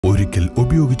ഒരിക്കൽ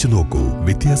ഉപയോഗിച്ചു നോക്കൂ.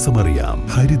 വ്യത്യാസമറിയാം.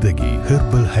 ഹരിതകി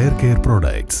ഹെർബൽ ഹെയർ കെയർ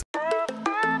പ്രോഡക്ട്സ്.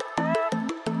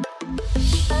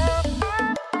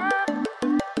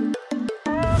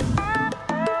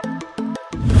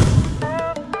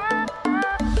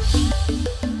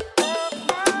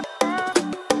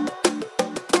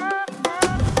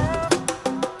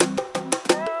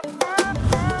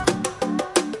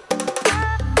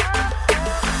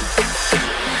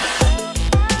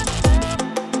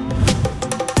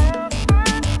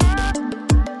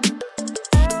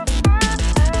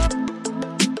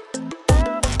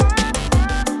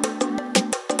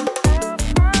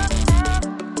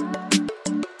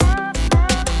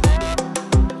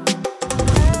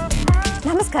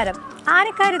 നമസ്കാരം.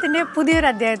 ആനക്കാര്യത്തിൻ്റെ പുതിയൊരു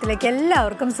അധ്യായത്തിലേക്ക്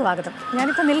എല്ലാവർക്കും സ്വാഗതം.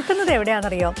 ഞാനിപ്പോൾ നിൽക്കുന്നത്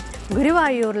എവിടെയാണെന്നറിയോ?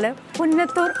 ഗുരുവായൂരിൽ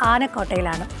പുന്നത്തൂർ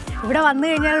ആനക്കോട്ടയിലാണ്. ഇവിടെ വന്നു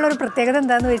കഴിഞ്ഞാലുള്ളൊരു പ്രത്യേകത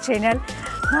എന്താണെന്ന് വെച്ച് കഴിഞ്ഞാൽ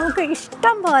നമുക്ക്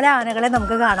ഇഷ്ടം പോലെ ആനകളെ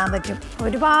നമുക്ക് കാണാൻ പറ്റും.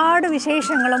 ഒരുപാട്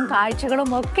വിശേഷങ്ങളും കാഴ്ചകളും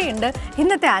ഒക്കെ ഉണ്ട്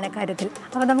ഇന്നത്തെ ആനക്കാര്യത്തിൽ.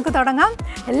 അപ്പോൾ നമുക്ക് തുടങ്ങാം.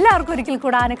 എല്ലാവർക്കും ഒരിക്കൽ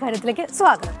കൂടെ ആനക്കാര്യത്തിലേക്ക്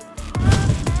സ്വാഗതം.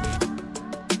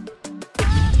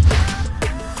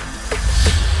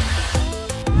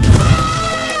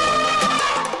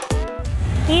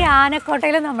 ഈ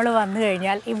ആനക്കോട്ടയിൽ നമ്മൾ വന്നു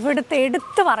കഴിഞ്ഞാൽ ഇവിടുത്തെ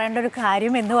എടുത്തു പറയേണ്ട ഒരു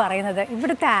കാര്യം എന്ന് പറയുന്നത്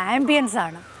ഇവിടുത്തെ ആംബിയൻസ്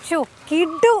ആണ്.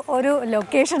 കിഡു ഒരു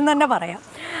ലൊക്കേഷൻ തന്നെ പറയാം.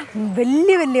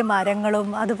 വലിയ വലിയ മരങ്ങളും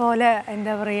അതുപോലെ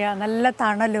എന്താ പറയുക നല്ല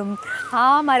തണലും ആ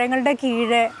മരങ്ങളുടെ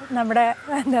കീഴെ നമ്മുടെ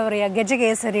എന്താ പറയുക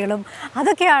ഗജകേസരികളും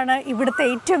അതൊക്കെയാണ് ഇവിടുത്തെ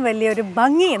ഏറ്റവും വലിയൊരു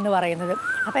ഭംഗി എന്ന് പറയുന്നത്.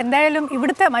 അപ്പോൾ എന്തായാലും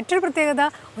ഇവിടുത്തെ മറ്റൊരു പ്രത്യേകത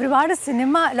ഒരുപാട്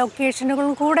സിനിമ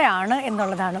ലൊക്കേഷനുകളും കൂടെയാണ്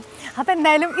എന്നുള്ളതാണ്. അപ്പോൾ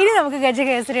എന്തായാലും ഇനി നമുക്ക്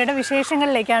ഗജകേസരിയുടെ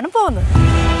വിശേഷങ്ങളിലേക്കാണ് പോകുന്നത്.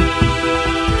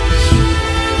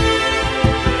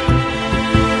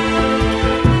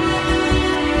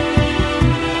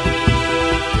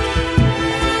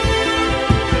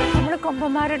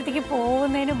 കൊമ്പന്മാരുടെ അടുത്തേക്ക്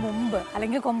പോകുന്നതിന് മുമ്പ്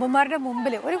അല്ലെങ്കിൽ കൊമ്പന്മാരുടെ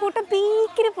മുമ്പിൽ ഒരു കൂട്ടം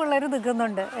പീക്കിരി പിള്ളേർ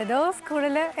നിൽക്കുന്നുണ്ട്. ഏതോ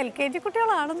സ്കൂളിൽ LKG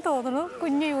കുട്ടികളാണെന്ന് തോന്നുന്നു.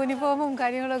 കുഞ്ഞു യൂണിഫോമും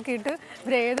കാര്യങ്ങളൊക്കെ ഇട്ട്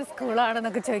ഇവർ ഏത്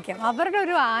സ്കൂളാണെന്നൊക്കെ ചോദിക്കാം. അവരുടെ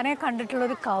ഒരു ആനയെ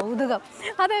കണ്ടിട്ടുള്ളൊരു കൗതുകം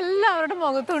അതെല്ലാം അവരുടെ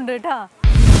മുഖത്തുണ്ട് കേട്ടോ.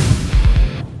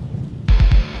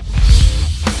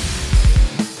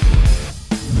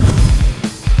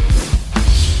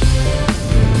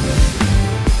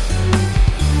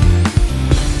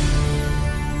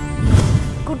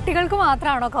 കുട്ടികൾക്ക്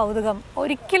മാത്രമാണോ കൗതുകം?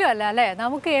 ഒരിക്കലും അല്ല അല്ലേ.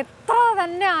 നമുക്ക് എത്ര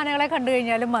തന്നെ ആനകളെ കണ്ടു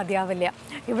കഴിഞ്ഞാലും മതിയാവില്ല.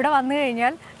 ഇവിടെ വന്നു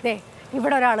കഴിഞ്ഞാൽ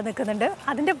ഇവിടെ ഒരാൾ നിൽക്കുന്നുണ്ട്,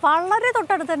 അതിൻ്റെ വളരെ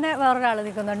തൊട്ടടുത്ത് തന്നെ വേറൊരാൾ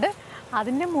നിൽക്കുന്നുണ്ട്,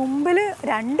 അതിൻ്റെ മുമ്പിൽ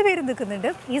 2 പേര് നിൽക്കുന്നുണ്ട്,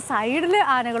 ഈ സൈഡിൽ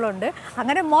ആനകളുണ്ട്.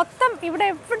 അങ്ങനെ മൊത്തം ഇവിടെ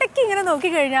എവിടേക്ക് ഇങ്ങനെ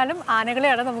നോക്കിക്കഴിഞ്ഞാലും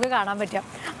ആനകളെയാണ് നമുക്ക് കാണാൻ പറ്റുക.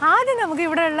 ആദ്യം നമുക്ക്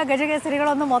ഇവിടെയുള്ള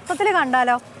ഗജകേസരികളൊന്ന് മൊത്തത്തിൽ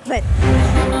കണ്ടാലോ?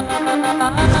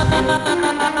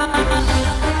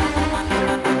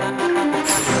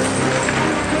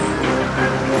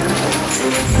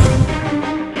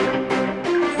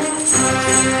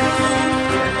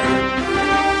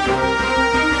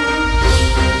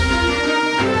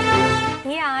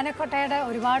 ഈ ആനക്കോട്ടയുടെ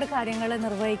ഒരുപാട് കാര്യങ്ങൾ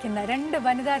നിർവഹിക്കുന്ന 2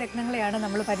 വനിതാ രത്നങ്ങളെയാണ്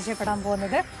നമ്മൾ പരിചയപ്പെടാൻ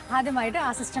പോകുന്നത്. ആദ്യമായിട്ട്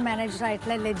അസിസ്റ്റന്റ്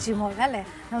മാനേജറായിട്ടുള്ള ലജ്ജിമോൾ അല്ലേ,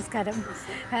 നമസ്കാരം.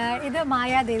 ഇത്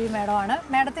മായാദേവി മാഡമാണ്.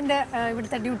 മാഡത്തിൻ്റെ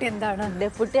ഇവിടുത്തെ ഡ്യൂട്ടി എന്താണ്?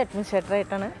 ഡെപ്യൂട്ടി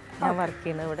അഡ്മിനിസ്ട്രേറ്ററായിട്ടാണ് ഞാൻ വർക്ക്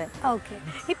ചെയ്യുന്നത് ഇവിടെ. ഓക്കെ.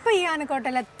 ഇപ്പോൾ ഈ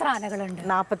ആനക്കോട്ടയിൽ എത്ര ആനകളുണ്ട്?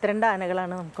 42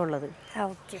 ആനകളാണ് നമുക്കുള്ളത്.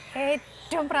 ഓക്കെ.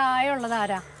 ഏറ്റവും പ്രായമുള്ളത്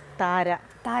ആരാ? താര.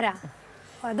 താര,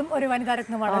 അതും ഒരു വനിതാ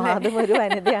രത്നമാണ്. അതും ഒരു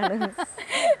വനിതയാണ്.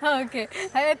 ഓക്കെ.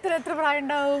 എത്ര പ്രായം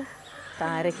ഉണ്ടാവും?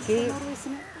 താരയ്ക്ക്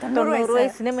 90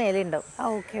 വയസ്സിന് മേലെ ഉണ്ടാവും.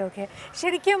 Okay okay.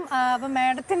 ശരിക്കും അപ്പം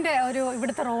മാഡത്തിൻ്റെ ഒരു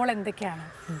ഇവിടുത്തെ റോൾ എന്തൊക്കെയാണ്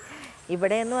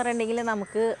ഇവിടെ എന്ന് പറഞ്ഞിട്ടുണ്ടെങ്കിൽ?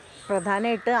 നമുക്ക്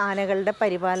പ്രധാനമായിട്ട് ആനകളുടെ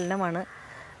പരിപാലനമാണ്.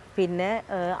 പിന്നെ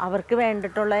അവർക്ക്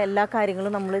വേണ്ടിയിട്ടുള്ള എല്ലാ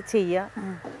കാര്യങ്ങളും നമ്മൾ ചെയ്യുക.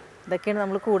 ഇതൊക്കെയാണ്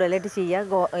നമ്മൾ കൂടുതലായിട്ട്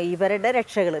ചെയ്യുക. ഇവരുടെ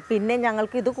രക്ഷകൾ. പിന്നെ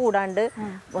ഞങ്ങൾക്ക് ഇത് കൂടാണ്ട്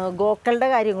ഗോക്കളുടെ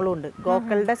കാര്യങ്ങളും ഉണ്ട്.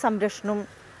 ഗോക്കളുടെ സംരക്ഷണവും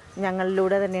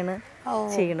ഞങ്ങളിലൂടെ തന്നെയാണ്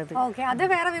ചെയ്യണത്. അത്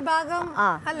വേറെ വിഭാഗം.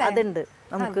 അതുണ്ട്.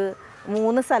 നമുക്ക്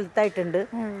 3 സ്ഥലത്തായിട്ടുണ്ട്.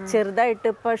 ചെറുതായിട്ട്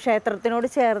ഇപ്പോൾ ക്ഷേത്രത്തിനോട്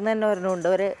ചേർന്ന് തന്നെ ഒരെണ്ണമുണ്ട്.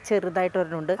 ഒരു ചെറുതായിട്ട്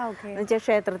ഒരെണ്ണമുണ്ട്. എന്ന് വെച്ചാൽ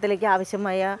ക്ഷേത്രത്തിലേക്ക്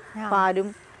ആവശ്യമായ പാലും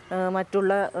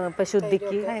മറ്റുള്ള ഇപ്പം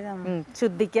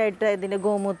ശുദ്ധിക്കായിട്ട് ഇതിൻ്റെ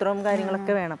ഗോമൂത്രവും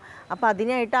കാര്യങ്ങളൊക്കെ വേണം. അപ്പം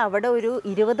അതിനായിട്ട് അവിടെ ഒരു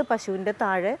 20 പശുവിൻ്റെ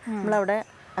താഴെ നമ്മളവിടെ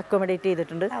അക്കോമഡേറ്റ്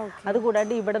ചെയ്തിട്ടുണ്ട്.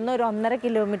 അതുകൂടാണ്ട് ഇവിടെ നിന്ന് ഒരു 1.5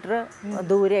 കിലോമീറ്റർ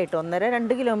ദൂരെയായിട്ട്,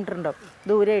 1.5-2 കിലോമീറ്റർ ഉണ്ടോ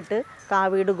ദൂരെയായിട്ട്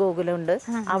കാവീട് ഗോകുലമുണ്ട്.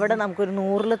 അവിടെ നമുക്കൊരു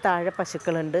 100 താഴെ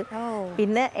പശുക്കളുണ്ട്.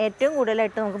 പിന്നെ ഏറ്റവും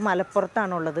കൂടുതലായിട്ട് നമുക്ക്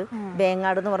മലപ്പുറത്താണുള്ളത്.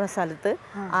 വേങ്ങാട് എന്ന് പറഞ്ഞ സ്ഥലത്ത്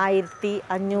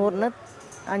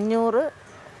 1500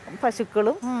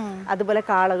 പശുക്കളും അതുപോലെ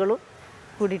കാളകളും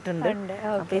കൂടിയിട്ടുണ്ട്.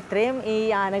 അപ്പോൾ ഇത്രയും ഈ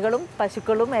ആനകളും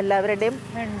പശുക്കളും എല്ലാവരുടെയും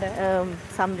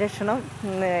സംരക്ഷണം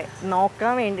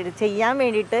നോക്കാൻ വേണ്ടിയിട്ട് ചെയ്യാൻ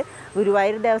വേണ്ടിയിട്ട്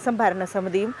ഗുരുവായൂർ ദേവസ്വം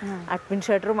ഭരണസമിതിയും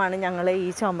അഡ്മിനിസ്ട്രേറ്ററുമാണ് ഞങ്ങളെ ഈ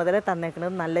ചുമതല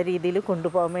തന്നേക്കുന്നത്. നല്ല രീതിയിൽ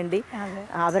കൊണ്ടുപോകാൻ വേണ്ടി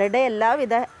അവരുടെ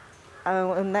എല്ലാവിധ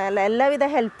എല്ലാവിധ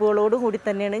ഹെൽപ്പുകളോടും കൂടി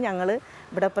തന്നെയാണ് ഞങ്ങൾ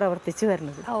ഇവിടെ പ്രവർത്തിച്ചു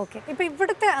വരുന്നത്. ഓക്കെ. ഇപ്പൊ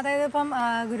ഇവിടുത്തെ അതായത് ഇപ്പം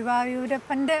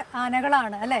ഗുരുവായൂരപ്പന്റെ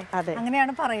ആനകളാണ് അല്ലേ,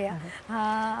 അങ്ങനെയാണ് പറയാ.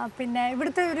 പിന്നെ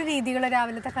ഇവിടുത്തെ ഒരു രീതികൾ,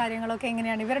 രാവിലത്തെ കാര്യങ്ങളൊക്കെ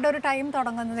എങ്ങനെയാണ്? ഇവരുടെ ഒരു ടൈം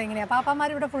തുടങ്ങുന്നത് എങ്ങനെയാ? പാപ്പാമാർ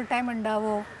ഇവിടെ ഫുൾ ടൈം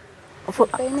ഉണ്ടാവോ? ഫുൾ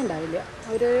ടൈം ഉണ്ടാവില്ല.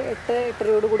 ഒരു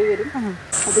 8-8:30 കൂടി വരും.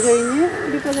 അത് കഴിഞ്ഞ്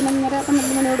ഒരു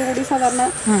 11:30-12 മണിയോട് കൂടി സാധാരണ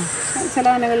ചില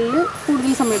ആനകളിൽ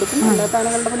കൂടുതൽ സമയം എടുക്കും. അല്ലാത്ത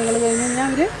ആനകളുടെ പണികൾ കഴിഞ്ഞ് കഴിഞ്ഞാൽ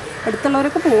അവർ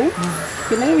അടുത്തുള്ളവരൊക്കെ പോകും.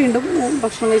 പിന്നെ വീണ്ടും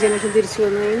ഭക്ഷണം കഴിച്ചതിന് ശേഷം തിരിച്ചു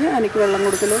വന്നു കഴിഞ്ഞ് ആനയ്ക്ക് വെള്ളം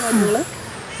കൊടുക്കൽ കാര്യങ്ങൾ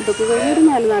ഇതൊക്കെ കഴിഞ്ഞ് ഒരു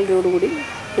 4-4:30 കൂടി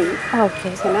കഴിയും.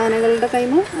 ചില ആനകളുടെ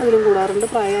ടൈം അതിലും കൂടാറുണ്ട്.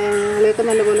 പ്രായങ്ങളെയൊക്കെ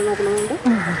നല്ലപോലെ നോക്കണതുകൊണ്ട്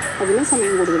അതിന്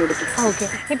സമയം കൂടുതലെടുക്കും. ഓക്കെ.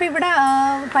 ഇപ്പം ഇവിടെ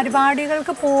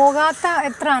പരിപാടികൾക്ക് പോകാത്ത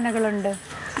എത്ര ആനകളുണ്ട്?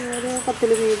 ഒരു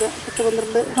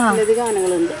 10-12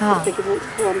 ആനകളുണ്ട്. പുറത്തേക്ക്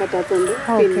പോകാൻ പറ്റാത്തതുണ്ട്.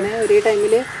 പിന്നെ ഒരേ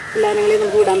ടൈമിൽ എല്ലാ ആനകളെയും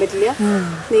നമുക്ക് വിടാൻ പറ്റില്ല.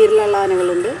 നീരിലുള്ള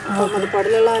ആനകളുണ്ട്. അപ്പം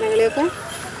മതപ്പാടിലുള്ള ആനകളെയൊക്കെ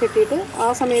കെട്ടിയിട്ട് ആ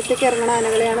സമയത്തേക്ക് ഇറങ്ങുന്ന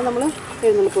ആനകളെയാണ് നമ്മൾ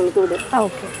എഴുന്നള്ളിപ്പുകൾക്ക് വിടുക.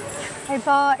 ഓക്കെ.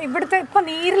 ഇപ്പോൾ ഇവിടുത്തെ ഇപ്പോൾ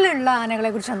നീരിലുള്ള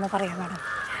ആനകളെ കുറിച്ച് ഒന്ന് പറയാം മാഡം.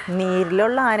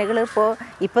 നീരിലുള്ള ആനകൾ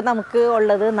ഇപ്പോൾ നമുക്ക്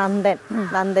ഉള്ളത്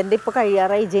നന്ദൻ്റെ ഇപ്പോൾ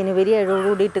കഴിയാറായി. ജനുവരി 7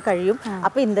 കൂടിയിട്ട് കഴിയും.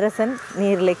 അപ്പോൾ ഇന്ദ്രസൻ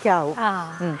നീരിലേക്ക് ആവും.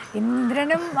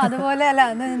 ഇന്ദ്രനും അതുപോലെ അല്ല,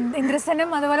 ഇന്ദ്രസനും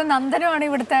അതുപോലെ നന്ദനുമാണ്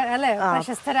ഇവിടുത്തെ അല്ലെ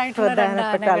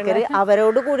പ്രധാനപ്പെട്ട ആൾക്കാർ.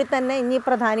 അവരോട് കൂടി തന്നെ ഇനി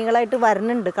പ്രധാനികളായിട്ട്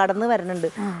കടന്നു വരുന്നുണ്ട്.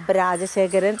 ഇപ്പൊ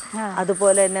രാജശേഖരൻ,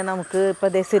 അതുപോലെ തന്നെ നമുക്ക് ഇപ്പൊ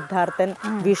സിദ്ധാർത്ഥൻ,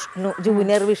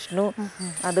 ജൂനിയർ വിഷ്ണു,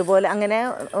 അതുപോലെ അങ്ങനെ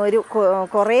ഒരു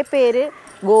കുറെ പേര്.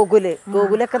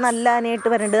 ഗോകുലൊക്കെ നല്ല ആനയായിട്ട്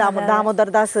വരുന്നുണ്ട്.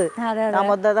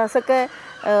 ദാമോദർദാസ് ഒക്കെ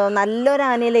നല്ലൊരു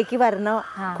ആനയിലേക്ക് വരുന്ന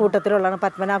കൂട്ടത്തിലുള്ളതാണ്.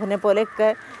 പത്മനാഭനെ പോലെയൊക്കെ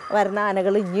വരുന്ന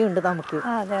ആനകൾ ഇനിയുണ്ട് നമുക്ക്.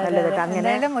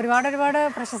 അങ്ങനെ ഒരുപാട്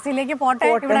പ്രശസ്തിയിലേക്ക് പോട്ടെ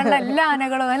ഇവിടെയുള്ള എല്ലാ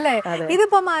ആനകളും അല്ലേ.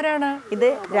 ഇതിപ്പം ആരാണ്? ഇത്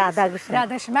രാധാകൃഷ്ണൻ.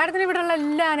 മാഡത്തിന് ഇവിടെയുള്ള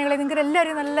എല്ലാ ആനകളെയും നിങ്ങൾക്ക്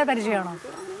എല്ലാവരും നല്ല പരിചയമാണോ?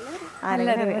 നല്ല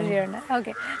പരിചയമുണ്ട്.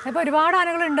 ഓക്കെ. ഇപ്പൊ ഒരുപാട്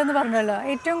ആനകൾ ഉണ്ടെന്ന് പറഞ്ഞല്ലോ.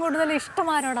 ഏറ്റവും കൂടുതൽ ഇഷ്ടം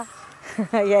ആരോടാ?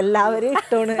 എല്ലാവരും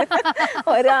ഇഷ്ടമാണ്.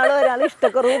 ഒരാൾ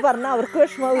ഇഷ്ടക്കുറവ് പറഞ്ഞാൽ അവർക്ക്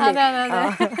വിഷമാവില്ല.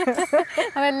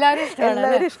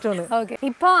 എല്ലാവരും ഇഷ്ടമാണ്. ഓക്കെ.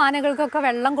 ഇപ്പൊ ആനകൾക്കൊക്കെ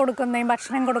വെള്ളം കൊടുക്കുന്നതും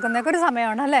ഭക്ഷണം കൊടുക്കുന്നതൊക്കെ ഒരു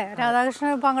സമയമാണ് അല്ലേ?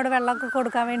 രാധാകൃഷ്ണൻ ഇപ്പൊ അങ്ങോട്ട് വെള്ളമൊക്കെ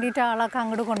കൊടുക്കാൻ വേണ്ടിയിട്ട് ആളൊക്കെ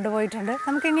അങ്ങോട്ട് കൊണ്ടുപോയിട്ടുണ്ട്.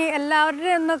 നമുക്കിനി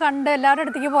എല്ലാവരുടെയും ഒന്ന് കണ്ട് എല്ലാവരുടെ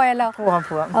അടുത്തേക്ക് പോയാലോ?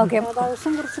 ഓക്കെ.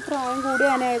 രാധാകൃഷ്ണൻ കുറച്ച് പ്രായം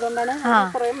കൂടിയ ആന ആയതുകൊണ്ടാണ്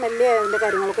കുറെ മെല്ലെ അതിന്റെ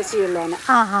കാര്യങ്ങളൊക്കെ ചെയ്യുള്ളൂ.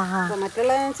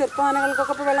 മറ്റുള്ള ചെറുപ്പ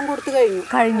ആനകൾക്കൊക്കെ ഇപ്പൊ വെള്ളം കൊടുത്തു കഴിഞ്ഞു.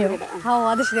 ഓ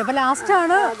അത് ശരി. അപ്പൊ ലാസ്റ്റ്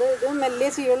ആണ് അത് ഇത് മെല്ലെ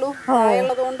ചെയ്യുള്ളൂ.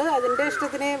 പ്രായമുള്ളതുകൊണ്ട് അതിന്റെ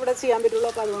ഇഷ്ടത്തിനെ ഇവിടെ ചെയ്യാൻ പറ്റുള്ളൂ.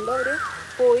 അപ്പൊ അതുകൊണ്ട് അവര്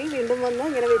പോയി വീണ്ടും വന്ന്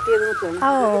ഇങ്ങനെ വെയിറ്റ് ചെയ്ത് നിൽക്കുകയാണ്.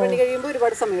 പണി കഴിയുമ്പോൾ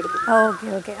ഒരുപാട് സമയം എടുക്കും.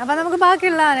 ഓക്കെ. അപ്പൊ നമുക്ക്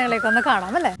ബാക്കിയുള്ള ആനകളെയൊക്കെ ഒന്ന്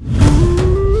കാണാം അല്ലേ?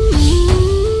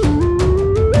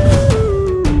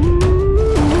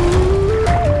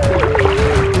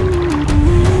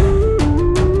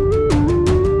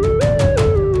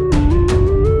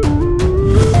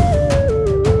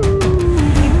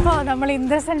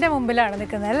 ഇന്ദ്രസന്റെ മുമ്പിലാണ്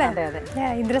നിൽക്കുന്നത് അല്ലേ?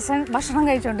 ഇന്ദ്രസൻ ഭക്ഷണം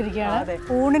കഴിച്ചുകൊണ്ടിരിക്കുകയാണ്.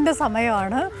 ഊണിന്റെ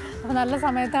സമയമാണ്. അപ്പൊ നല്ല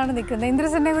സമയത്താണ് നിൽക്കുന്നത്.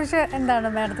 ഇന്ദ്രസനെ കുറിച്ച് എന്താണ്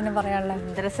മാഡത്തിന് പറയാനുള്ളത്?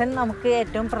 ഇന്ദ്രസൻ നമുക്ക്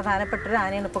ഏറ്റവും പ്രധാനപ്പെട്ട ഒരു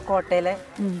ആനയാണ്. ഇപ്പൊ കോട്ടയിലെ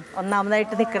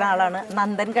ഒന്നാമതായിട്ട് നിൽക്കുന്ന ആളാണ്.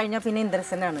 നന്ദൻ കഴിഞ്ഞാൽ പിന്നെ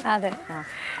ഇന്ദ്രസനാണ്. അതെ.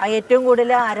 ഏറ്റവും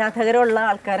കൂടുതൽ ആരാധകരുള്ള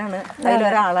ആൾക്കാരാണ്.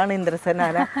 അതിലൊരാളാണ് ഇന്ദ്രസൻ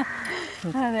ആന.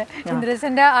 അതെ.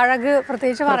 ഇന്ദ്രസന്റെ അഴക്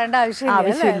പ്രത്യേകിച്ച് പറയേണ്ട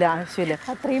ആവശ്യമില്ല.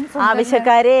 അത്രയും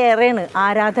ആവശ്യക്കാരെ ഏറെയാണ്.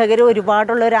 ആരാധകര്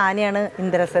ഒരുപാടുള്ള ഒരു ആനയാണ്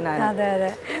ഇന്ദ്രസൻ ആന. അതെ.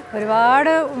 ഒരുപാട്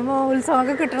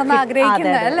ഉത്സവമൊക്കെ കിട്ടണമെന്ന്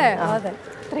ആഗ്രഹിക്കുന്നത് അല്ലേ? അതെ.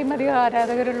 ഇത്രയും അധികം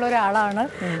ആരാധകരുള്ള ഒരാളാണ്.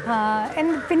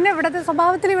 പിന്നെ ഇവിടുത്തെ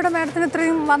സ്വഭാവത്തിൽ ഇവിടെ മാഡത്തിന്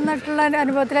ഇത്രയും വന്നിട്ടുള്ള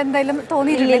അനുഭവത്തിൽ എന്തായാലും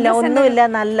തോന്നിയിട്ടില്ല? ഒന്നുമില്ല.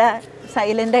 നല്ല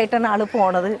സൈലന്റ് ആയിട്ടാണ് ആള്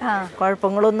പോണത്.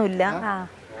 കുഴപ്പങ്ങളൊന്നുമില്ല.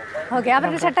 ഓക്കെ.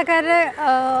 അവരുടെ ചട്ടക്കാര്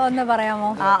ഒന്ന് പറയാമോ?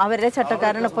 അവരുടെ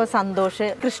ചട്ടക്കാരൻ ഇപ്പൊ സന്തോഷ്.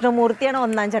 കൃഷ്ണമൂർത്തിയാണ്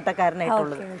ഒന്നാം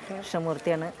ചട്ടക്കാരനായിട്ടുള്ളത്.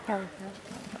 കൃഷ്ണമൂർത്തിയാണ്.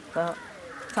 അപ്പൊ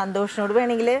സന്തോഷിനോട്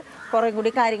വേണമെങ്കിൽ കുറെ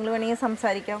കൂടി കാര്യങ്ങൾ വേണമെങ്കിൽ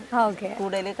സംസാരിക്കാം.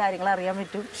 കൂടുതൽ കാര്യങ്ങൾ അറിയാൻ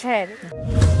പറ്റും. ശരി.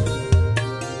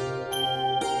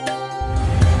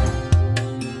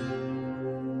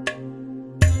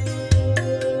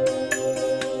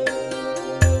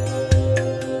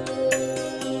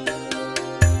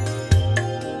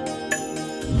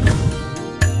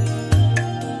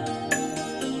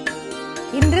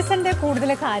 ഇന്ദ്രസന്റെ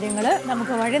കൂടുതൽ കാര്യങ്ങൾ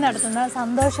നമുക്ക് വഴി നടത്തുന്ന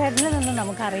സന്തോഷേട്ടനിൽ നിന്ന്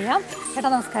നമുക്കറിയാം. ചേട്ടാ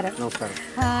നമസ്കാരം.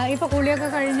 ഇപ്പൊ കുളിയൊക്കെ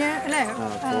കഴിഞ്ഞ് അല്ലേ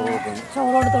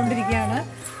ചോറ് കൊടുത്തോണ്ടിരിക്കുകയാണ്.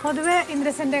 പൊതുവെ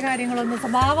ഇന്ദ്രസന്റെ കാര്യങ്ങളൊന്ന്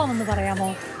സ്വഭാവം ഒന്ന് പറയാമോ?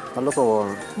 നല്ല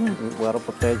സ്വഭാവമാണ്. വേറെ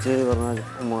പ്രത്യേകിച്ച് പറഞ്ഞാൽ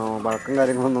വഴക്കും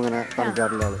കാര്യങ്ങളൊന്നും അങ്ങനെ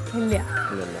കാണിക്കാറില്ല. ഇല്ല.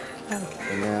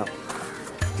 പിന്നെ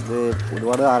ഇത്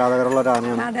ഒരുപാട് ആരാധകരുള്ള ഒരു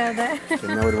ആനയാണ്.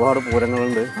 പിന്നെ ഒരുപാട്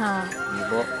പൂരങ്ങളുണ്ട്.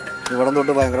 ഇപ്പോൾ ഇവിടെ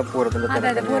തൊട്ട് ഭയങ്കര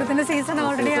പൂരത്തിന്റെ സീസൺ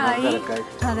ഓൾറെഡി ആയി.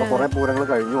 കുറെ പൂരങ്ങൾ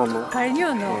കഴിഞ്ഞു വന്നു.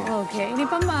 ഓക്കെ.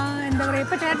 ഇനിയിപ്പം എന്താ പറയാ,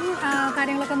 ഇപ്പൊ ചേട്ടൻ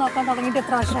കാര്യങ്ങളൊക്കെ നോക്കാൻ തുടങ്ങിയിട്ട്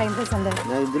എത്ര വർഷമായി?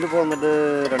 ഞാൻ ഇതിലിപ്പോ വന്നിട്ട്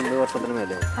 2 വർഷത്തിന്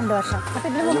മേലെ. 2 വർഷം. അപ്പൊ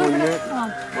ഇതിന്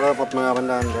മുന്നേ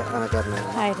പത്മനാഭന്റെ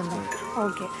ആനക്കാരനായിരുന്നു.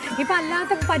 ഓക്കെ. ഇപ്പം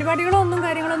അല്ലാത്ത പരിപാടികളൊന്നും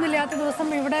കാര്യങ്ങളൊന്നും ഇല്ലാത്ത ദിവസം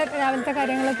ഇവിടെ രാവിലത്തെ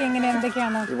കാര്യങ്ങളൊക്കെ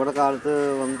എന്തൊക്കെയാണ്? ഇവിടെ കാലത്ത്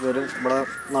വരും, ഇവിടെ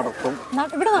നടക്കും.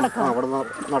 ഇവിടെ നടക്കും? ഇവിടെ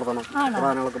നടത്തണം.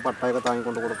 സാധനങ്ങളൊക്കെ പട്ടയൊക്കെ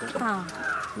താങ്ങിക്കൊണ്ട് കൊടുക്കും.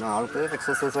 പിന്നെ ആൾക്ക്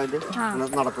എക്സസൈസ് ആയിട്ട്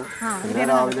നടക്കും. പിന്നെ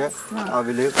രാവിലെ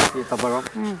അവില്, ഈത്തപ്പഴം,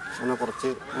 അങ്ങനെ കുറച്ച്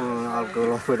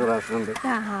ആൾക്കുള്ള ഒരു റേഷൻ ഉണ്ട്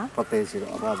പ്രത്യേകിച്ച്,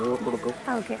 അപ്പൊ അത് കൊടുക്കും.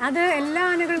 അത് എല്ലാ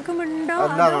ആനകൾക്കും ഉണ്ടോ?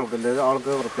 എല്ലാ ആൾക്കും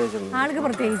ആൾക്ക് പ്രത്യേകിച്ച്. ആൾക്ക്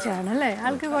പ്രത്യേകിച്ചാണ് അല്ലേ?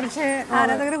 ആൾക്ക് കുറച്ച്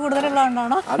ആരാധകർ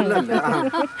കൂടുതലുള്ളതുകൊണ്ടാണോ? അല്ലല്ല,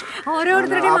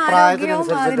 ഓരോരുത്തരുടെയും ആരോഗ്യവും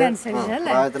അതിനനുസരിച്ച്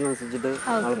പ്രായത്തിനനുസരിച്ചിട്ട്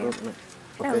ആൾക്ക്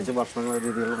പ്രത്യേകിച്ച് ഭക്ഷണ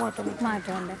രീതികൾ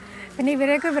മാറ്റമുണ്ട്. പിന്നെ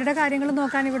ഇവരുടെ കാര്യങ്ങൾ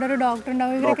നോക്കാൻ ഇവിടെ ഒരു ഡോക്ടർ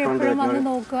ഉണ്ടാവും. ഇവരൊക്കെ എപ്പോഴും വന്ന്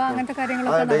നോക്കുക, അങ്ങനത്തെ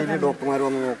കാര്യങ്ങളൊക്കെ ഡോക്ടർമാർ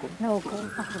വന്ന് നോക്കും.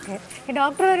 ഓക്കെ. ഈ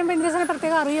ഡോക്ടർ വരുമ്പോൾ ഇന്ദ്രസേന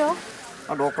പ്രത്യേകം അറിയോ?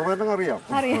 ഡോക്ടർമാരൊക്കെ അറിയാം.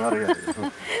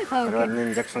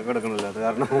 ഇഞ്ചക്ഷൻ ഒക്കെ എടുക്കണല്ലോ, അത്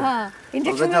കാരണം.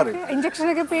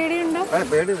 ഇഞ്ചക്ഷനൊക്കെ പേടിയുണ്ടോ?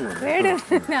 പേടി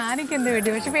ഞാനൊക്കെ എന്ത് പേടി,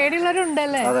 പക്ഷെ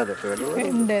പേടിയുള്ളവരുണ്ടല്ലേ?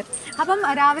 ഉണ്ട്. അപ്പം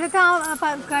രാവിലത്തെ ആ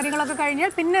കാര്യങ്ങളൊക്കെ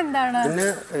കഴിഞ്ഞാൽ പിന്നെ എന്താണ്? പിന്നെ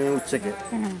ഉച്ചക്ക്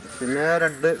പിന്നെ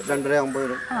 2-2:30 ആകുമ്പോൾ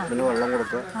വരും. പിന്നെ വെള്ളം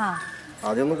കൊടുക്കുക,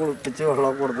 ആദ്യം ഒന്ന് കുളിപ്പിച്ച്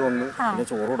വെള്ളം കൊടുത്ത് വന്ന് പിന്നെ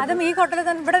ചോറ് കൊടുക്കും. അതും ഈ കൊട്ടയിൽ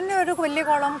തന്നെ ഇവിടെ തന്നെ ഒരു വലിയ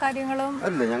കുളം കാര്യങ്ങളും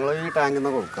അല്ലേ, ഞങ്ങൾ ഈ ടാങ്കിൽ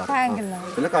നിന്ന് കൊടുക്കാം.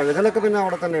 പിന്നെ കഴുകലൊക്കെ പിന്നെ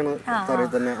അവിടെ തന്നെയാണ്,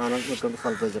 കറിയിൽ തന്നെ ആന നിൽക്കുന്ന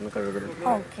സ്ഥലത്ത് വെച്ചിട്ടുണ്ട് കഴുകൽ.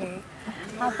 ഓക്കെ.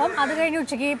 അപ്പം അത് കഴിഞ്ഞ്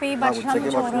ഉച്ചയ്ക്ക് ഇപ്പം ഈ ഭക്ഷണം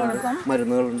ചോറ് കൊടുക്കും.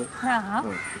 മരുന്നുകളുണ്ട്.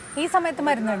 ഈ സമയത്ത്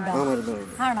മരുന്നുണ്ടോ?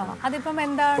 ആണോ? അതിപ്പം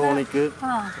എന്താണ്? ടോണിക്ക്,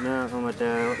 പിന്നെ മറ്റേ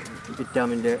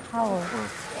വിറ്റാമിൻ്റെ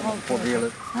പൊടികൾ,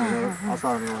 ആ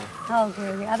സാധനങ്ങളാണ്.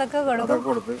 അതൊക്കെ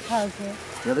കൊടുത്ത്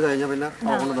അത് കഴിഞ്ഞാൽ പിന്നെ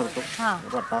കൊണ്ട് നിർത്തും.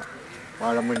 പട്ട,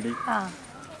 വാഴമണ്ടി,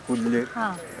 പുല്ല്,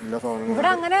 എല്ലാ സാധനങ്ങളും. ഇവിടെ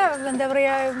അങ്ങനെ എന്താ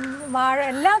പറയാ, വാഴ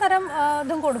എല്ലാ തരം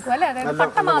ഇതും കൊടുക്കും അല്ലേ? അതായത്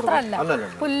പട്ട മാത്രമല്ല,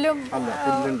 പുല്ലും.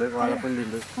 പുല്ലുണ്ട്,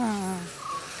 വാഴപ്പുല്ലുണ്ട്.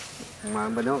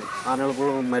 പിന്നെ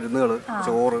ആനകൾക്കുള്ള മരുന്നുകൾ,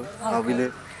 ചോറ്, അവില്,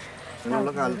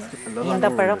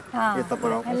 ഈത്തപ്പഴം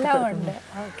എല്ലാം ഉണ്ട്.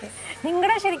 ഓക്കെ.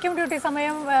 നിങ്ങളുടെ ശരിക്കും ഡ്യൂട്ടി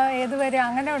സമയം ഏതുവരെ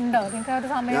അങ്ങനെ ഉണ്ടോ? നിങ്ങൾക്ക് ഒരു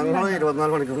സമയം?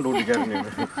 24 മണിക്കൂർ ഡ്യൂട്ടിക്കാരുണ്ട്.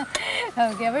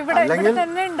 ഓക്കെ. അപ്പൊ ഇവിടെ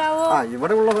തന്നെ ഉണ്ടാവോ?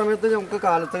 ഇവിടെ ഉള്ള സമയത്ത് നമുക്ക്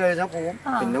കാലത്ത് കഴിഞ്ഞാൽ പോകും,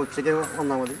 പിന്നെ ഉച്ചയ്ക്ക്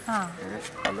വന്നാൽ മതി.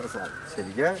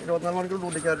 ശരിക്കും 24 മണിക്കൂർ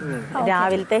ഡ്യൂട്ടിക്കാരുണ്ട്.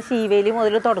 രാവിലത്തെ ശീവേലി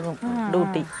മുതൽ തുടങ്ങും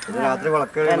ഡ്യൂട്ടി. രാത്രി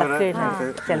വിളക്ക്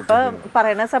ചിലപ്പോ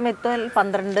പറയണ സമയത്ത്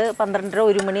 12-12:30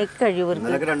 1 മണിയൊക്കെ കഴിയും.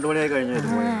 2 മണിയായി കഴിഞ്ഞു.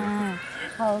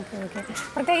 ഓക്കെ.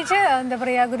 പ്രത്യേകിച്ച് എന്താ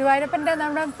പറയുക, ഗുരുവായൂരപ്പൻ്റെ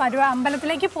നമ്മുടെ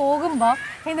അമ്പലത്തിലേക്ക് പോകുമ്പോൾ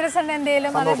ഇന്ദ്രസേന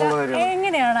എന്തെങ്കിലും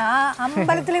എങ്ങനെയാണ് ആ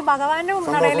അമ്പലത്തിൽ ഭഗവാന്റെ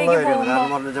നടയിലേക്ക്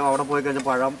പോകുമ്പോൾ? അവിടെ പോയി കഴിഞ്ഞാൽ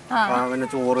പഴം, പിന്നെ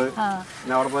ചോറ്,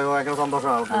 പിന്നെ അവിടെ പോയി ഭയങ്കര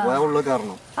സന്തോഷമാണ്. പോയാൽ ഉള്ളിൽ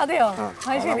കയറണം. അതെയോ?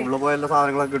 ഉള്ളിൽ പോയ എല്ലാ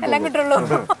സാധനങ്ങളൊക്കെ എല്ലാം കിട്ടുള്ളൂ.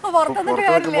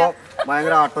 പുറത്തെത്തുമ്പോ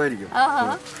ഭയങ്കര ആട്ടമായിരിക്കും,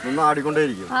 നിന്ന്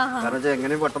ആടിക്കൊണ്ടേയിരിക്കും. കാരണം വെച്ചാൽ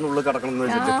എങ്ങനെയും പെട്ടെന്ന് ഉള്ളിൽ കിടക്കണം എന്ന്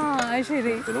വെച്ചിട്ട്.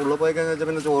 പിന്നെ ഉള്ളിൽ പോയി കഴിഞ്ഞാൽ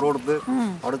പിന്നെ ചോറ് കൊടുത്ത്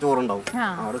അവിടെ ചോറുണ്ടാവും.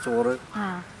 അവിടെ ചോറ്,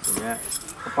 പിന്നെ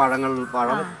പഴം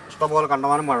ഇഷ്ടംപോലെ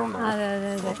കണ്ടമാനം പഴം ഉണ്ടാവും.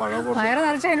 വയറ്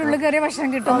നിറച്ച് അതിനുള്ളിൽ കയറിയ ഭക്ഷണം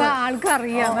കിട്ടുന്ന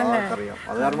ആൾക്കറിയാം.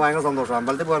 അത് കാരണം ഭയങ്കര സന്തോഷം.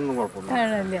 അമ്പലത്തിൽ പോകാനൊന്നും കുഴപ്പമില്ല,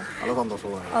 നല്ല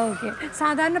സന്തോഷമാണ്. ഓക്കെ.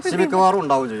 സാധാരണ മിക്കവാറും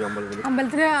ഉണ്ടാവും ചെയ്യും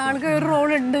അമ്പലത്തിൽ ആൾക്ക് ഒരു റോൾ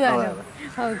ഉണ്ട് താനും.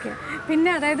 ഓക്കെ. പിന്നെ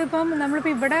അതായത് ഇപ്പം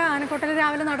നമ്മളിപ്പോൾ ഇവിടെ ആനക്കോട്ടയിൽ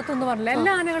രാവിലെ നടത്തുമെന്ന് പറഞ്ഞില്ല,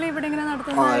 എല്ലാ ആനകളും ഇവിടെ ഇങ്ങനെ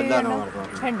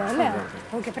നടത്തുന്നുണ്ടോ അല്ലേ?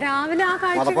 ഓക്കെ. അപ്പം രാവിലെ ആ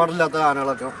കാഴ്ച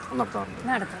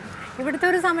നടത്താം. ഇവിടുത്തെ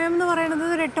ഒരു സമയം എന്ന് പറയുന്നത്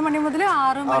ഒരു 8 മണി മുതൽ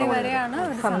 6 മണി വരെയാണ്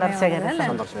ഒരു സന്ദർശകർ അല്ലേ?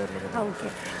 ഓക്കെ.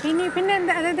 ഇനി പിന്നെ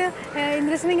എന്താ, അതായത്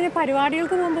ഇന്ദ്രസേന ഇങ്ങനെ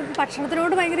പരിപാടികൾക്ക് പോകുമ്പോൾ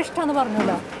ഭക്ഷണത്തിനോട് ഭയങ്കര ഇഷ്ടമാണെന്ന്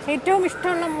പറഞ്ഞല്ലോ. ഏറ്റവും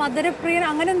ഇഷ്ടമുള്ള മധുരപ്രിയൻ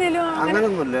അങ്ങനെ എന്തെങ്കിലും?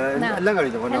 അങ്ങനെയൊന്നുമില്ല, എല്ലാം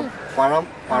കഴിച്ചു.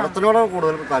 പഴത്തിനോട്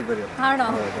കൂടുതൽ താല്പര്യം. ആണോ?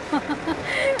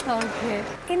 ഓക്കെ.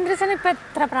 ഇന്ദ്രസേന ഇപ്പം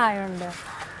എത്ര പ്രായമുണ്ട്?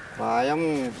 പ്രായം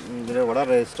ഇവിടെ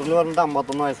രജിസ്റ്ററിൽ പറഞ്ഞിട്ട്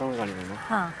 51 വയസ്സാണ് കാണിക്കുന്നത്.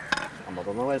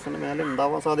 51 വയസ്സിന് മേലെ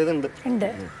ഉണ്ടാവാൻ സാധ്യത ഉണ്ട്.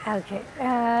 ഓക്കെ.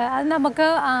 അത് നമുക്ക്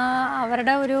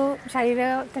അവരുടെ ഒരു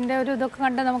ശരീരത്തിന്റെ ഒരു ഇതൊക്കെ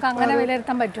കണ്ട് നമുക്ക് അങ്ങനെ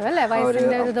വിലയിരുത്താൻ പറ്റും അല്ലേ?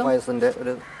 വയസ്സിന്റെ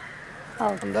ഒരു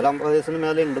എന്തായാലും 50 വയസ്സിന്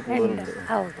മേലെ ഉണ്ട്, കൂടുതലുണ്ട്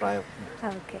പ്രായം.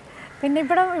 ഓക്കെ. പിന്നെ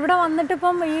ഇവിടെ വന്നിട്ട്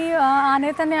ഇപ്പം ഈ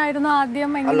ആനയെ തന്നെ ആയിരുന്നു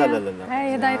ആദ്യം?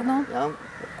 ഏതായിരുന്നു?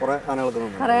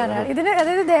 ഇതിന്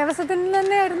അതായത് ദേവസ്വത്തിൽ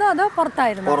തന്നെയായിരുന്നു അതോ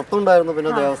പുറത്തായിരുന്നു? പുറത്തുണ്ടായിരുന്നു,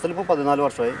 പിന്നെ ദേവസ്വത്തിൽ ഇപ്പോൾ 14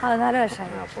 വർഷമായി.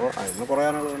 അപ്പോൾ അതിന് കുറേ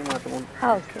ആനകൾ മാറ്റം.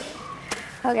 ഓക്കെ.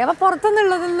 ഓക്കെ. അപ്പോൾ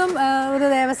പുറത്തുനിന്നുള്ളതൊന്നും ഒരു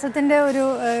ദേവസ്വത്തിന്റെ ഒരു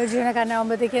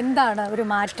ജീവനക്കാരനാകുമ്പോഴത്തേക്ക് എന്താണ് ഒരു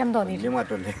മാറ്റം തോന്നി? വലിയ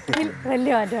മാറ്റമാണ്.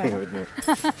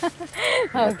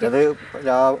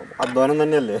 അധ്വാനം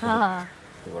തന്നെയല്ലേ.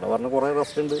 ഇവിടെ പറഞ്ഞ കുറേ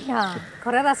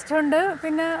റെസ്റ്റ് ഉണ്ട്,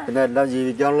 പിന്നെ എല്ലാം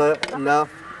ജീവിക്കാനുള്ള എല്ലാ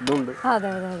ഇതുണ്ട്. അതെ.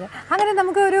 അങ്ങനെ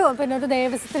നമുക്ക് ഒരു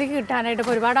ദേവസ്വത്തിലേക്ക് കിട്ടാനായിട്ട്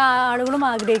ഇപ്പോൾ ഒരുപാട് ആളുകളും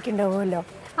ആഗ്രഹിക്കുന്നുണ്ടാവുമല്ലോ.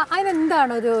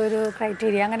 അതിനെന്താണ് ഒരു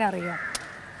ക്രൈറ്റീരിയ, അങ്ങനെ അറിയാം?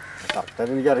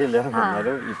 കറക്റ്റായിട്ട് എനിക്കറിയില്ല.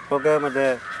 എന്നാലും ഇപ്പൊക്കെ മറ്റേ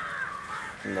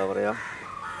എന്താ പറയാ,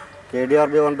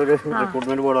 KDRB പറഞ്ഞൊരു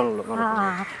റിക്രൂട്ട്മെന്റ് ബോർഡാണല്ലോ.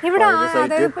 ഇവിടെ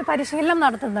പരിശീലനം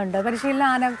നടത്തുന്നുണ്ട്. പരിശീലനം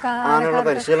ആനകളുടെ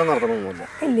പരിശീലനം നടത്തണമെന്നില്ല.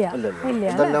 ഇല്ല.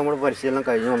 ഇതെല്ലാം നമ്മൾ പരിശീലനം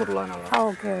കഴിഞ്ഞു വന്നിട്ടുള്ള ആനകളാണ്.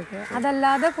 ഓക്കെ.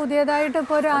 അതല്ലാതെ പുതിയതായിട്ട്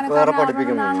ഇപ്പോൾ ഒരു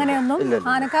ആനക്കാരൻ അങ്ങനെയൊന്നും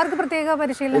ആനക്കാർക്ക് പ്രത്യേക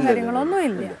പരിശീലനം കാര്യങ്ങളൊന്നും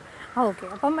ഇല്ല. ഓക്കെ.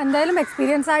 അപ്പം എന്തായാലും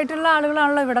എക്സ്പീരിയൻസ് ആയിട്ടുള്ള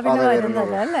ആളുകളാണല്ലോ ഇവിടെ പിന്നെ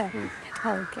വരുന്നത് അല്ലേ?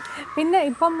 ഓക്കെ. പിന്നെ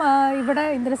ഇപ്പം ഇവിടെ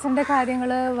ഇന്ദ്രസൻ്റെ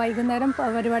കാര്യങ്ങൾ വൈകുന്നേരം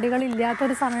പരിപാടികൾ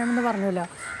ഇല്ലാത്തൊരു സമയമെന്ന് പറഞ്ഞല്ലോ.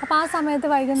 അപ്പോൾ ആ സമയത്ത്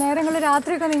വൈകുന്നേരങ്ങൾ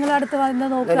രാത്രിയൊക്കെ നിങ്ങൾ അടുത്ത് വന്ന്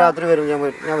നോക്കുക? രാത്രി വരും,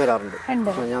 ഞാൻ വരാറുണ്ട്.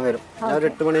 ഞാൻ വരും. ഞാൻ ഒരു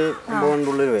 8 മണി 9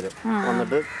 മണിക്കുള്ളിൽ വരും.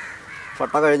 വന്നിട്ട്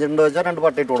പട്ട കഴിഞ്ഞിട്ടുണ്ടോ വെച്ചാൽ 2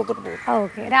 പട്ട ഇട്ട് കൊടുത്തിട്ട് പോകും.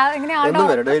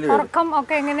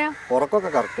 ഉറക്കമൊക്കെ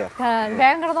കറക്റ്റാണ്.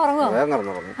 വേഗം കിടന്നുറങ്ങും.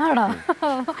 ആണോ?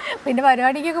 പിന്നെ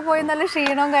പരിപാടിക്കൊക്കെ പോയി നല്ല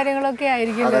ക്ഷീണവും കാര്യങ്ങളൊക്കെ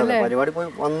ആയിരിക്കും. പരിപാടി പോയി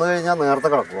വന്നു കഴിഞ്ഞാൽ നേരത്തെ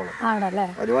കിടക്കുള്ളൂ. ആണല്ലേ?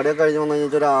 പരിപാടിയൊക്കെ കഴിഞ്ഞ് വന്നു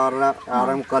കഴിഞ്ഞാൽ ഒരു 6:30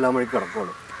 6:45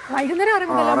 കിടക്കുള്ളൂ. വൈകുന്നേരം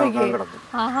 6:45.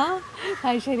 ആഹാ,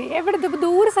 അത് ശരി. എവിടുത്തെ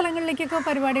ദൂര സ്ഥലങ്ങളിലേക്കൊക്കെ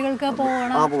പരിപാടികൾക്ക്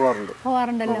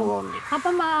പോവാറുണ്ടല്ലോ.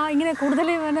 അപ്പം ഇങ്ങനെ കൂടുതൽ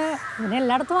ഇവന്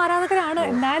എല്ലായിടത്തും ആരാധകരാണ്.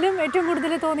 എന്നാലും ഏറ്റവും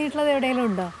കൂടുതൽ തോന്നിയിട്ടുള്ളത് എവിടെയെങ്കിലും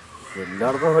ഉണ്ടോ?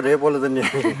 എല്ലായിടത്തും ഒരേപോലെ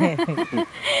തന്നെയാണ്.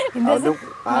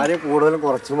 ആരെയും കൂടുതലും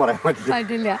കുറച്ചും പറയാൻ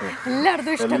പറ്റില്ല.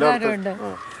 എല്ലായിടത്തും ഇഷ്ടക്കാരുണ്ട്.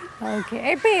 ഓക്കെ.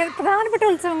 ഇപ്പൊ പ്രധാനപ്പെട്ട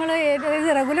ഉത്സവങ്ങൾ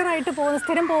റെഗുലർ ആയിട്ട്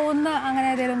സ്ഥിരം പോകുന്ന അങ്ങനെ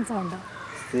ഏതെങ്കിലും ഉത്സവം ഉണ്ടോ?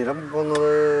 സ്ഥിരം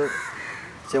പോകുന്നത്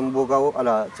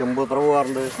ചെമ്പൂത്ര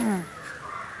പോകാറുണ്ട്.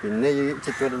 പിന്നെ ഈ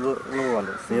ചുറ്റുവരത്ത് അങ്ങനെ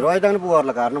പോകാറുണ്ട്. സ്ഥിരമായിട്ട് അങ്ങനെ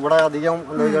പോകാറില്ല. കാരണം ഇവിടെ അധികം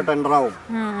എന്താ വെച്ചാൽ ടെൻഡറാവും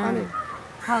ആനേ.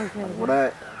 ഇവിടെ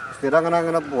സ്ഥിരം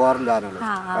അങ്ങനെ പോകാറില്ല ആനകൾ.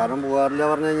 കാരണം പോകാറില്ല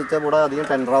പറഞ്ഞു കഴിഞ്ഞാൽ ഇവിടെ അധികം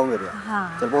ടെൻഡറാവും വരിക.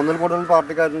 ചിലപ്പോൾ ഒന്നിൽ കൂടുതൽ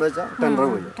പാർട്ടിക്കാരെന്ന് വെച്ചാൽ ടെൻഡർ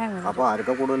പോയി. അപ്പോൾ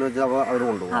ആരൊക്കെ കൂടുതൽ വെച്ചാൽ അപ്പോൾ അവർ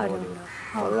കൊണ്ടുപോകും.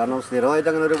 അത് കാരണം സ്ഥിരമായിട്ട്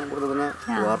അങ്ങനെ ഒരു കൂടുതൽ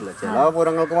പോകാറില്ല. ചില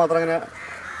പൂരങ്ങൾക്ക് മാത്രം അങ്ങനെ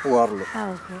പോകാറുള്ളൂ.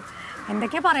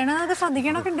 എന്തൊക്കെയാ പറയണതൊക്കെ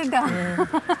ശ്രദ്ധിക്കണൊക്കെ ഉണ്ട്.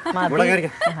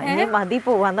 മതി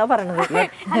പോവാന്നാ പറയണത്.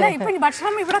 അല്ല, ഇപ്പൊ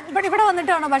ഭക്ഷണം ഇവിടെ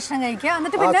വന്നിട്ടാണോ ഭക്ഷണം കഴിക്കുക?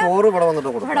 എന്നിട്ട് പിന്നെ ഇവിടെ വന്ന്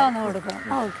കൊടുക്കും.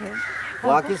 ഓക്കെ.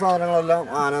 ബാക്കി സാധനങ്ങളെല്ലാം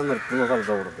ആന നിർത്തുന്ന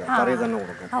സ്ഥലത്ത് കൊടുക്കുക. കറി തന്നെ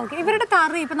കൊടുക്കും. ഓക്കെ. ഇവരുടെ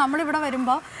തറി ഇപ്പൊ നമ്മളിവിടെ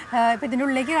വരുമ്പോ ഇപ്പൊ ഇതിന്റെ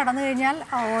ഉള്ളിലേക്ക് കടന്നു കഴിഞ്ഞാൽ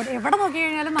എവിടെ നോക്കി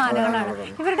കഴിഞ്ഞാലും ആനകളാണ്.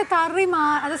 ഇവരുടെ തറി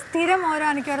അത് സ്ഥിരം ഓരോ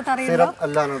ആനയ്ക്ക് ഓരോ തറിയുള്ളൂ.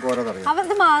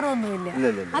 അവർക്ക് മാറുമൊന്നുമില്ല.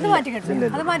 അത്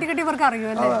മാറ്റിക്കെട്ടി ഇവർക്ക്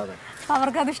അറിയുമല്ലേ?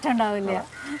 അവർക്ക് അത് ഇഷ്ടം ഉണ്ടാവില്ല.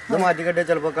 ഇത് മാറ്റിക്കെട്ടിയാൽ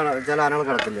ചിലപ്പോൾ ചില ആനകൾ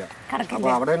കിടക്കില്ല. അപ്പൊ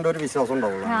അവിടെ ഒരു വിശ്വാസം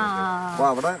ഉണ്ടാവുള്ളൂ. അപ്പൊ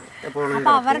അവിടെ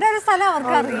അവരുടെ ഒരു സ്ഥലം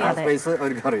അവർക്ക് അറിയാം. സ്പേസ്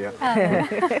അവർക്ക് അറിയാം.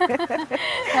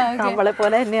 നമ്മളെ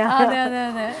പോലെ തന്നെയാണ്.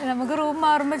 അതെ. നമുക്ക് റൂം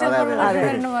മാറുമ്പോ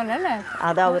പോലെ അല്ലേ?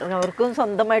 അത് അവർക്കും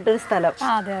സ്വന്തമായിട്ടൊരു സ്ഥലം.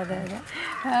 അതെ.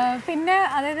 പിന്നെ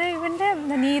അതായത് ഇവന്റെ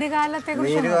നീരുകാലത്തെ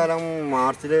നീരുകാലം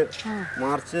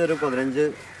മാർച്ച് ഒരു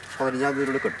 15-15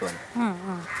 തീയതി കെട്ടുവാൻ.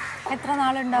 എത്ര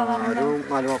നാളുണ്ടാവാറുണ്ട്? ഒരു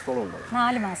 4 മാസത്തോളം ഉണ്ടാവും.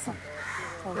 4 മാസം.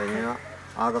 കഴിഞ്ഞ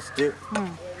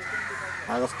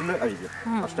ആഗസ്റ്റിൽ അഴിക്കും.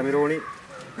 അഷ്ടമിരോണി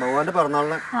ഭഗവാന്റെ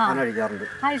പിറന്നാളിനെ ഞാൻ അഴിക്കാറുണ്ട്.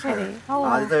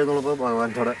 ആദ്യത്തെ എഴുന്നള്ളിപ്പ്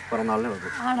ഭഗവാന്റെ പിറന്നാളിനെ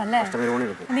വെക്കും. അഷ്ടമിരോണി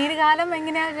വെക്കും. നീരുകാലം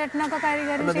എങ്ങനെയാ ചേട്ടനൊക്കെ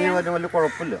കൈകാര്യം? നീര് വലിയ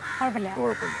കുഴപ്പമില്ല.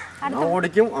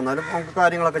 ഓടിക്കും. എന്നാലും നമുക്ക്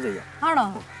കാര്യങ്ങളൊക്കെ ചെയ്യാം. ആണോ?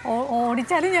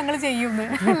 ഓടിച്ചാലും ഞങ്ങൾ ചെയ്യുന്നു.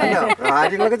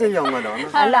 കാര്യങ്ങളൊക്കെ ചെയ്യാം.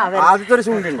 ആദ്യത്തെ ഒരു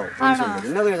ശൂന്യ ഉണ്ടാവും.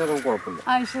 പിന്നെ അത് കഴിഞ്ഞാൽ കുഴപ്പമില്ല.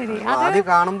 ആദ്യം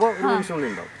കാണുമ്പോ ഒരു ശൂന്യ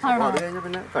ഉണ്ടാവും. അപ്പൊ അത് കഴിഞ്ഞാൽ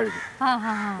പിന്നെ കഴിക്കും.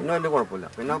 പിന്നെ വലിയ കുഴപ്പമില്ല.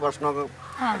 പിന്നെ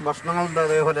ഭക്ഷണങ്ങളുടെ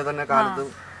അതേപോലെ തന്നെ കാലത്ത്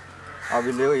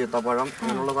അവില്, ഈത്തപ്പഴം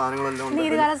അങ്ങനെയുള്ള സാധനങ്ങളെല്ലാം ഉണ്ട്.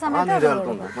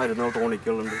 നീരുകാലത്തുണ്ട്. മരുന്നുകൾ,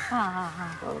 ടോണിക്കുകളുണ്ട്.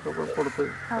 അതൊക്കെ കൊടുത്ത്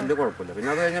വലിയ കുഴപ്പമില്ല. പിന്നെ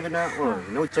അത് കഴിഞ്ഞാൽ പിന്നെ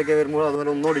ഉച്ചയ്ക്ക് വരുമ്പോൾ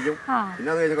അതുപോലെ ഒന്ന് ഓടിക്കും. പിന്നെ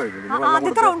അത് കഴിഞ്ഞ് കഴിക്കും.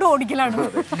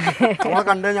 നമ്മളെ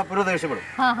കണ്ടു കഴിഞ്ഞാൽ അപ്പുറം ദേഷ്യപ്പെടും.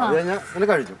 അത് കഴിഞ്ഞാൽ പിന്നെ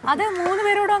കഴിച്ചു. അത് 3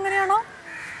 പേരോടും അങ്ങനെയാണോ?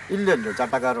 ഇല്ല,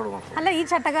 ചട്ടക്കാരോട് മാത്രം. അല്ല, ഈ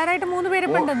ചട്ടക്കാരായിട്ട് 3 പേര്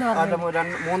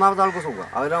മൂന്നാമത്തെ ആൾക്ക് സുഖം.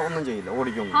 അവരെ ഒന്നും ചെയ്യില്ല,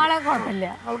 ഓടിക്കും.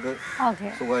 ആൾക്ക്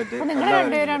സുഖമായിട്ട്.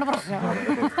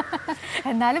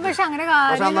 എന്നാലും പക്ഷെ അങ്ങനെ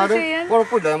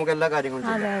കുഴപ്പമില്ല, നമുക്ക് എല്ലാ കാര്യങ്ങളും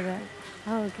ചെയ്യാം.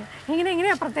 ഓക്കെ.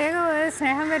 ഇങ്ങനെയാ പ്രത്യേക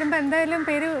സ്നേഹം വരുമ്പോ എന്തായാലും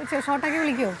പേര് ഷോർട്ടാക്കി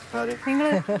വിളിക്കുമോ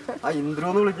നിങ്ങള്?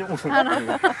 ഇന്ദ്രന്ന് വിളിക്കും.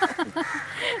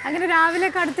 അങ്ങനെ രാവിലെ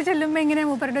ഒക്കെ അടുത്ത് ചെല്ലുമ്പോ എങ്ങനെയാ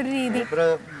മൂപ്പരുടെ ഒരു രീതി?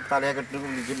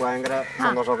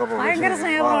 ഭയങ്കര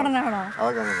സ്നേഹപ്രകടനാണോ?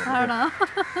 ആണോ?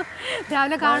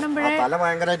 രാവിലെ കാണുമ്പോഴേ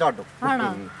ആണോ?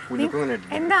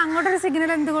 എന്താ അങ്ങോട്ടൊരു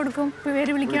സിഗ്നൽ എന്ത് കൊടുക്കും?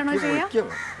 പേര് വിളിക്കാണോ ചെയ്യാ?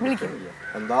 വിളിക്കും.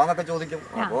 എന്താന്നൊക്കെ ചോദിക്കും.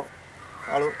 അപ്പൊ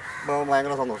ആള്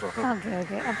ഭയങ്കര സന്തോഷം.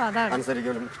 അപ്പൊ അതാണ്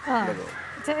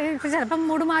ചിലപ്പം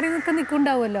മൂട് മാറി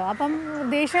നിൽക്കുന്നുണ്ടാവുമല്ലോ. അപ്പം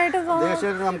ദേഷ്യമായിട്ട്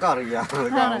നമുക്ക് അറിയാം.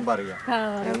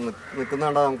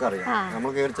 നിൽക്കുന്നുണ്ടോ നമുക്കറിയാം. നമ്മൾ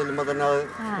കയറി ചെല്ലുമ്പോ തന്നെ അത്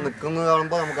നിൽക്കുന്നത്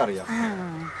കാണുമ്പോ നമുക്കറിയാം.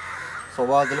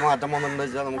 സ്വഭാവത്തിൽ മാറ്റം വന്നിട്ടുണ്ടെന്ന്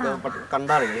വെച്ചാൽ നമുക്ക്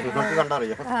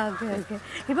കണ്ടറിയാം.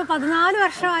 ഇപ്പൊ 14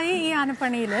 വർഷമായി ഈ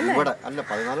ആനപ്പണിയിൽ ഇവിടെ. അല്ല,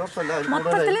 14 വർഷമല്ല,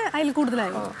 അതിൽ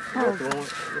കൂടുതലായി.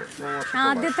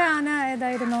 ആദ്യത്തെ ആന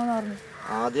ഏതായിരുന്നു എന്ന് പറഞ്ഞു?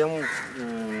 ആദ്യം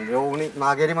രോഹിണി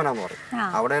നാഗേരിമനാന്ന് പറയും.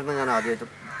 അവിടെയായിരുന്നു ഞാൻ ആദ്യമായിട്ട്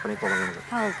പണി തുടങ്ങുന്നത്.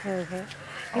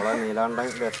 അവിടെ നീലാണ്ട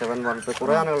ദേശവൻ പറഞ്ഞിട്ട്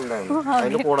കുറെ ആനകളുണ്ടായിരുന്നു.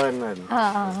 അതിന്റെ കൂടെ തന്നെയായിരുന്നു.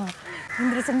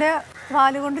 ഇന്ദ്രസന്റെ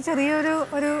വാലുകൊണ്ട് ചെറിയൊരു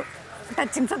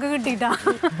ടച്ചിങ്സ് ഒക്കെ കിട്ടിയിട്ടാ.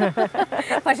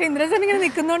 പക്ഷെ ഇന്ദ്രസൻ ഇങ്ങനെ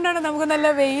നിൽക്കുന്നതുകൊണ്ടാണ് നമുക്ക് നല്ല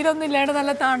വെയിലൊന്നും ഇല്ലാണ്ട്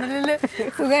നല്ല തണലിൽ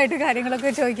സുഖമായിട്ട് കാര്യങ്ങളൊക്കെ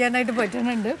ചോദിക്കാനായിട്ട്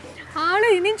പറ്റുന്നുണ്ട്. ആള്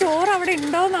ഇനിയും ചോറ് അവിടെ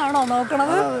ഉണ്ടോന്നാണോ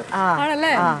നോക്കണത്?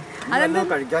 ആണല്ലേ?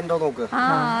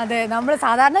 അതെ, നമ്മള്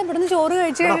സാധാരണ ഇവിടുന്ന് ചോറ്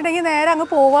കഴിച്ചു കഴിഞ്ഞിട്ടുണ്ടെങ്കിൽ നേരെ അങ്ങ്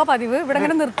പോവാ പതിവ്. ഇവിടെ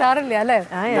അങ്ങനെ നിർത്താറില്ല അല്ലേ?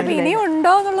 അപ്പൊ ഇനിയും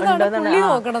ഉണ്ടോ എന്നുള്ളതാണ് പുള്ളി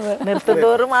നോക്കണത്.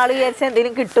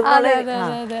 അതെ അതെ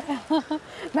അതെ.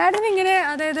 മാഡം ഇങ്ങനെ,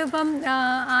 അതായത് ഇപ്പം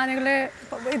ആനകളെ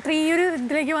ഈ ഒരു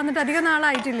ഇതിലേക്ക് വന്നിട്ട് അധികം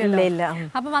നാളായിട്ടില്ലല്ലോ.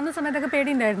 അപ്പൊ വന്ന സമയത്തൊക്കെ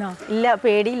പേടിയുണ്ടായിരുന്നോ? ഇല്ല,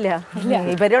 പേടിയില്ല.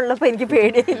 ഇവരുള്ളപ്പോ എനിക്ക്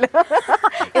പേടിയില്ല.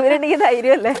 ഇവരുണ്ടെങ്കിൽ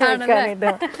ധൈര്യമല്ലേ.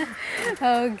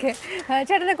 ഓക്കെ,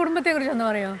 ചേട്ടന്റെ കുടുംബത്തെ കുറിച്ച് ഒന്ന്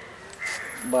പറയോ?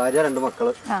 ഭാര്യ, 2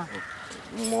 മക്കള്.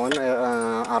 മോൻ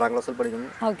 6ാം ക്ലാസ്സിൽ പഠിക്കുന്നു.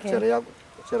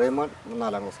 ചെറിയ മോൻ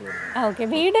 4ാം ക്ലാസ്സിൽ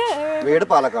പഠിക്കുന്നു. വീട്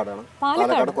പാലക്കാടാണ്.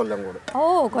 പാലക്കാട് കൊല്ലംകോട്. ഓ,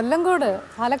 കൊല്ലംകോട്,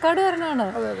 പാലക്കാടുകാരനാണ്.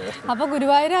 അപ്പൊ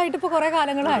ഗുരുവായൂരായിട്ട് ഇപ്പൊ കുറെ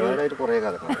കാലങ്ങളായി.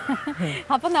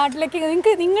 അപ്പൊ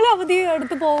നാട്ടിലേക്ക് നിങ്ങൾ അവധി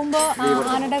എടുത്ത് പോകുമ്പോ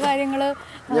ആനയുടെ കാര്യങ്ങള്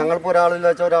ഞങ്ങൾക്ക് ഒരാളില്ല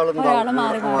വെച്ചാൽ ഒരാൾ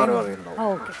മാറി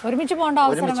ഒരുമിച്ച് പോകേണ്ട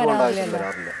അവസരം വരാറില്ലല്ലോ.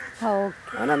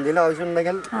 അങ്ങനെ എന്തെങ്കിലും ആവശ്യം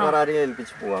ഉണ്ടെങ്കിൽ വേറെ ആരെയും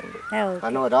ഏൽപ്പിച്ച് പോകാറുണ്ട്.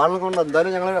 കാരണം ഒരാളെ കൊണ്ട്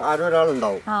എന്തായാലും ഞങ്ങൾ ആരും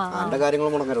ഒരാളുണ്ടാവും. അതിന്റെ കാര്യങ്ങൾ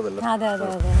മുടങ്ങരുതല്ലോ. അതെ അതെ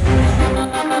അതെ.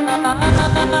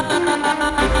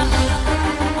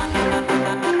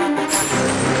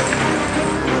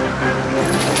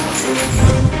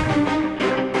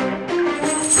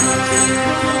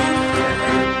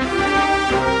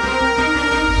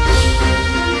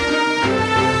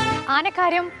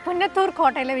 ആനക്കാര്യം പുന്നത്തൂർ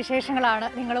കോട്ടയിലെ വിശേഷങ്ങളാണ്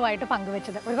നിങ്ങളുമായിട്ട്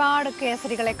പങ്കുവെച്ചത്. ഒരുപാട്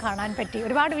കേസരികളെ കാണാൻ പറ്റി,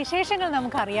 ഒരുപാട് വിശേഷങ്ങൾ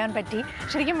നമുക്ക് അറിയാൻ പറ്റി.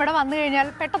 ശരിക്കും ഇവിടെ വന്നു കഴിഞ്ഞാൽ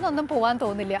പെട്ടെന്നൊന്നും പോകാൻ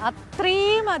തോന്നില്ല.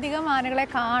 അത്രയും അധികം ആനകളെ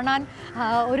കാണാൻ,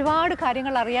 ഒരുപാട്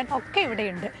കാര്യങ്ങൾ അറിയാൻ ഒക്കെ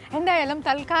ഇവിടെയുണ്ട്. എന്തായാലും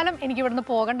തൽക്കാലം എനിക്കിവിടുന്ന്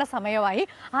പോകേണ്ട സമയമായി.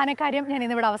 ആനക്കാര്യം ഞാൻ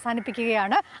ഇന്നിവിടെ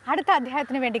അവസാനിപ്പിക്കുകയാണ്. അടുത്ത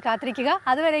അധ്യായത്തിന് വേണ്ടി കാത്തിരിക്കുക.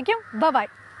 അതുവരേക്കും ബൈ.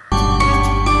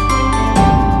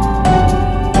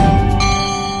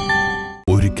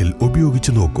 ഒരിക്കൽ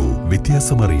ഉപയോഗിച്ചു നോക്കൂ,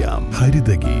 വ്യത്യാസമറിയാം.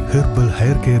 ഹരിതകി ഹെർബൽ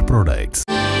ഹെയർ കെയർ പ്രോഡക്ട്സ്.